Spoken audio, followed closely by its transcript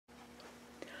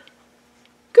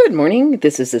Good morning,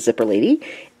 this is the Zipper Lady,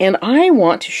 and I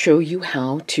want to show you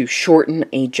how to shorten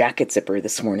a jacket zipper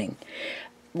this morning.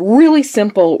 Really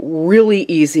simple, really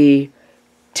easy,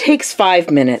 takes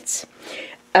 5 minutes.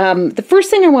 The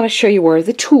first thing I want to show you are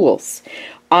the tools.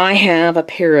 I have a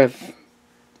pair of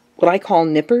what I call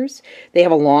nippers. They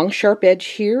have a long sharp edge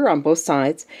here on both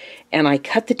sides, and I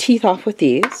cut the teeth off with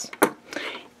these.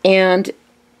 And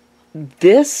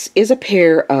this is a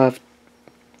pair of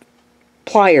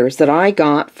pliers that I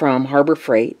got from Harbor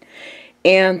Freight,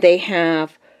 and they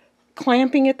have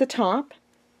clamping at the top,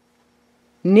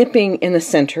 nipping in the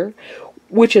center,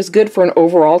 which is good for an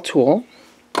overall tool.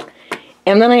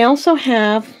 And then I also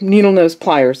have needle nose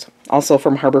pliers, also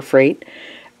from Harbor Freight.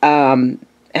 And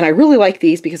I really like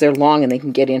these because they're long and they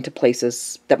can get into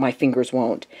places that my fingers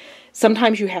won't.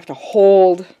 Sometimes you have to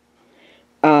hold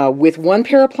with one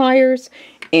pair of pliers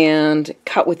and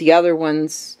cut with the other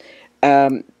ones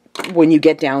when you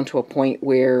get down to a point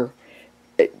where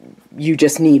you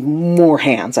just need more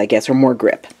hands, I guess, or more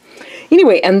grip.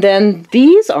 Anyway, and then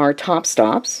these are top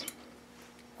stops.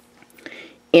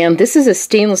 And this is a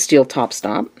stainless steel top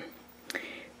stop.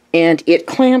 And it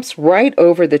clamps right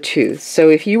over the tooth. So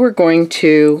if you were going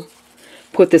to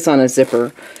put this on a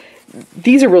zipper,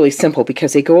 these are really simple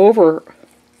because they go over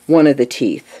one of the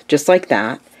teeth, just like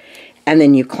that. And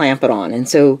then you clamp it on. And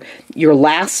so your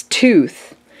last tooth,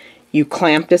 you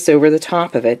clamp this over the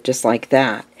top of it, just like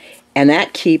that. And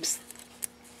that keeps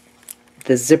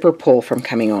the zipper pull from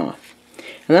coming off.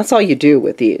 And that's all you do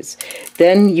with these.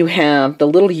 Then you have the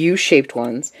little U-shaped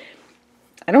ones.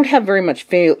 I don't have very much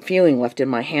feeling left in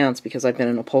my hands because I've been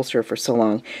an upholsterer for so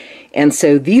long. And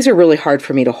so these are really hard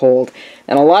for me to hold.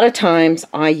 And a lot of times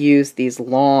I use these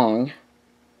long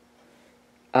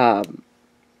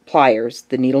pliers,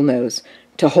 the needle nose,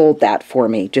 to hold that for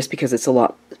me, just because it's a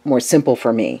lot more simple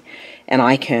for me. And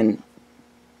I can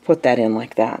put that in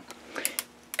like that.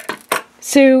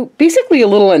 So basically a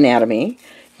little anatomy.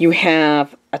 You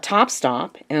have a top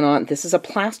stop, and this is a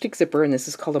plastic zipper, and this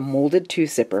is called a molded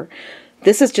tooth zipper.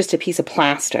 This is just a piece of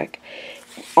plastic.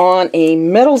 On a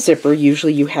metal zipper,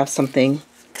 usually you have something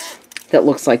that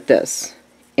looks like this.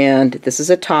 And this is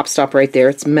a top stop right there.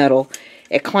 It's metal.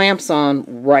 It clamps on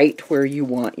right where you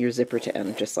want your zipper to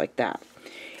end, just like that.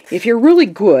 If you're really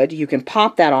good, you can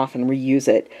pop that off and reuse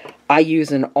it. I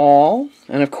use an awl,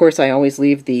 and of course I always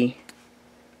leave the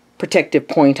protective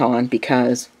point on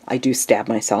because I do stab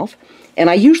myself. And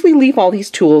I usually leave all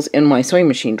these tools in my sewing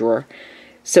machine drawer,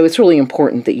 so it's really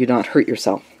important that you not hurt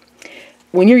yourself.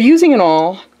 When you're using an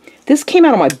awl, this came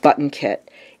out of my button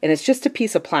kit, and it's just a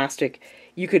piece of plastic.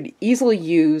 You could easily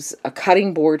use a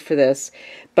cutting board for this,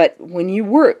 but when you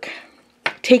work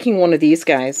taking one of these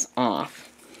guys off,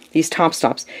 these top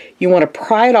stops, you want to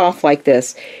pry it off like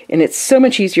this, and it's so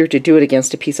much easier to do it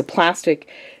against a piece of plastic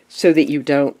so that you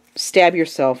don't stab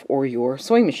yourself or your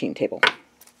sewing machine table.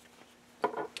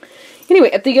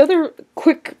 Anyway, the other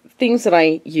quick things that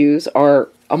I use are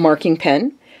a marking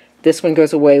pen. This one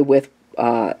goes away with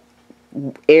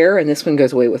air, and this one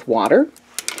goes away with water.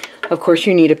 Of course,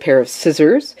 you need a pair of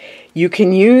scissors. You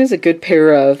can use a good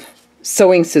pair of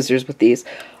sewing scissors with these.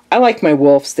 I like my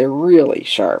Wolf's. They're really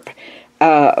sharp.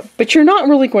 But you're not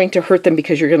really going to hurt them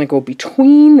because you're going to go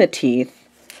between the teeth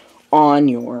on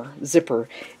your zipper.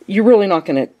 You're really not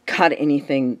going to cut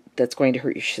anything that's going to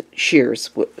hurt your shears.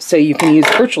 So you can use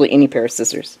virtually any pair of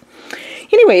scissors.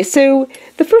 Anyway, so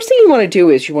the first thing you want to do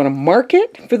is you want to mark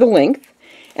it for the length.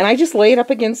 And I just lay it up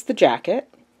against the jacket.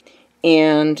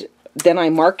 And then I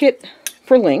mark it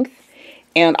for length.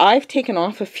 And I've taken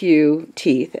off a few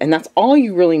teeth. And that's all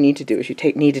you really need to do is you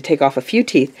need to take off a few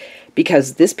teeth,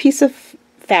 because this piece of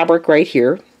fabric right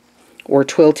here, or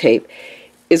twill tape,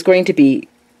 is going to be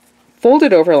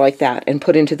folded over like that and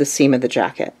put into the seam of the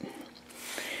jacket.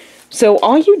 So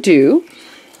all you do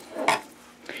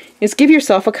is give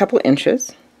yourself a couple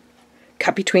inches,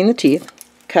 cut between the teeth,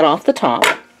 cut off the top,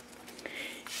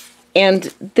 and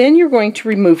then you're going to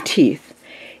remove teeth.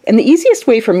 And the easiest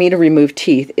way for me to remove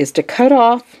teeth is to cut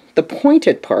off the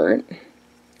pointed part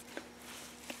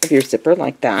of your zipper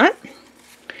like that.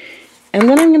 And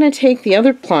then I'm going to take the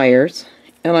other pliers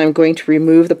and I'm going to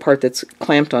remove the part that's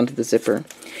clamped onto the zipper.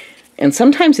 And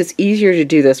sometimes it's easier to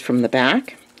do this from the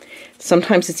back.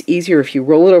 Sometimes it's easier if you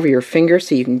roll it over your finger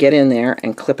so you can get in there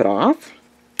and clip it off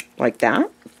like that.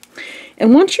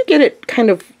 And once you get it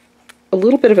kind of a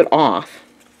little bit of it off,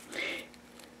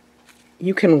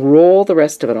 you can roll the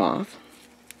rest of it off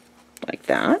like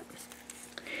that.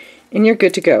 And you're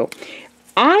good to go.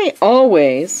 I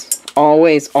always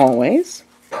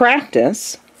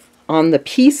practice on the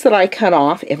piece that I cut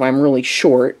off if I'm really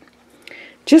short,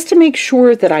 just to make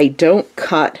sure that I don't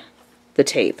cut the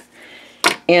tape.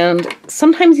 And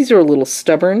sometimes these are a little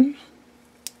stubborn,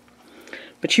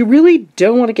 but you really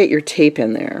don't want to get your tape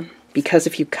in there, because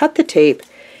if you cut the tape,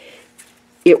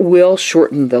 it will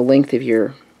shorten the length of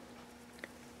the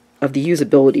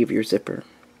usability of your zipper.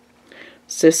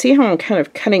 So see how I'm kind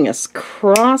of cutting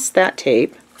across that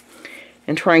tape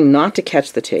and trying not to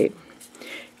catch the tape.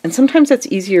 And sometimes that's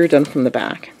easier done from the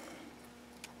back.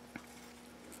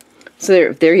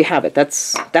 So there you have it.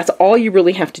 That's all you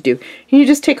really have to do. You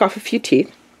just take off a few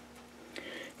teeth.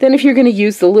 Then if you're going to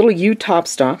use the little U top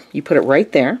stop, you put it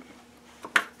right there.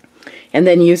 And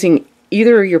then using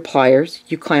either of your pliers,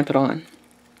 you clamp it on.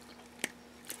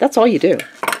 That's all you do.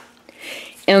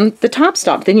 And the top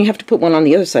stop, then you have to put one on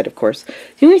the other side, of course.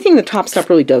 The only thing the top stop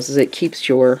really does is it keeps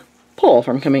your pull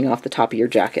from coming off the top of your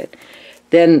jacket.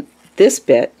 Then this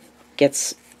bit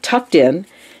gets tucked in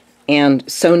and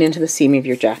sewn into the seam of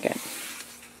your jacket.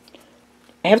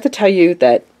 I have to tell you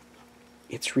that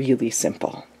it's really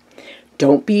simple.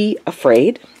 Don't be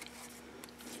afraid.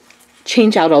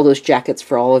 Change out all those jackets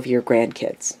for all of your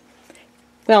grandkids.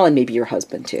 Well, and maybe your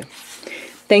husband too.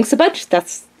 Thanks a bunch.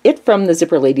 That's it from the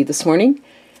Zipper Lady this morning.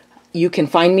 You can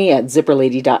find me at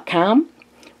zipperlady.com,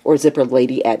 or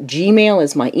zipperlady@gmail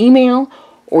is my email,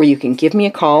 or you can give me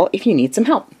a call if you need some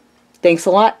help. Thanks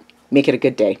a lot. Make it a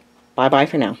good day. Bye-bye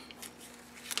for now.